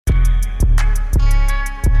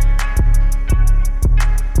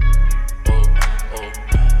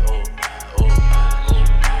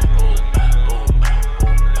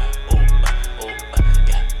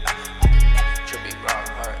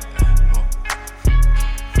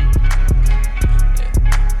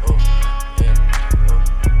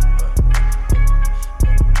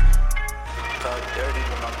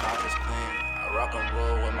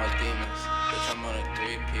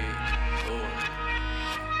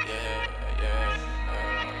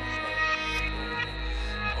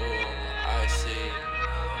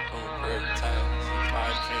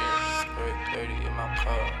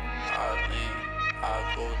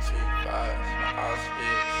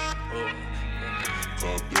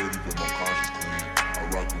Talk dirty, but my conscience clean. I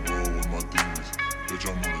rock and roll with my demons. Bitch,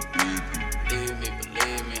 I'm on a DP. Believe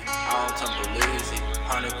me, I don't tumble easy.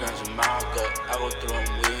 100 grams of Malga, I go through them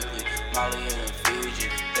weekly. Molly and Fiji,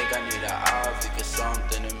 think I need an IV, cause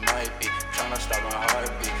something it might be. Tryna stop my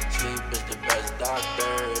heartbeat. Sleep is the best doctor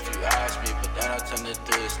if you ask me. But then I tend to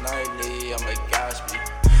do this nightly, I'm like Gatsby.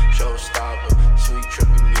 Showstopper, sweet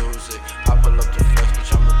trippy music. I pull up to flex, bitch,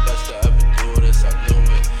 I'm the best to ever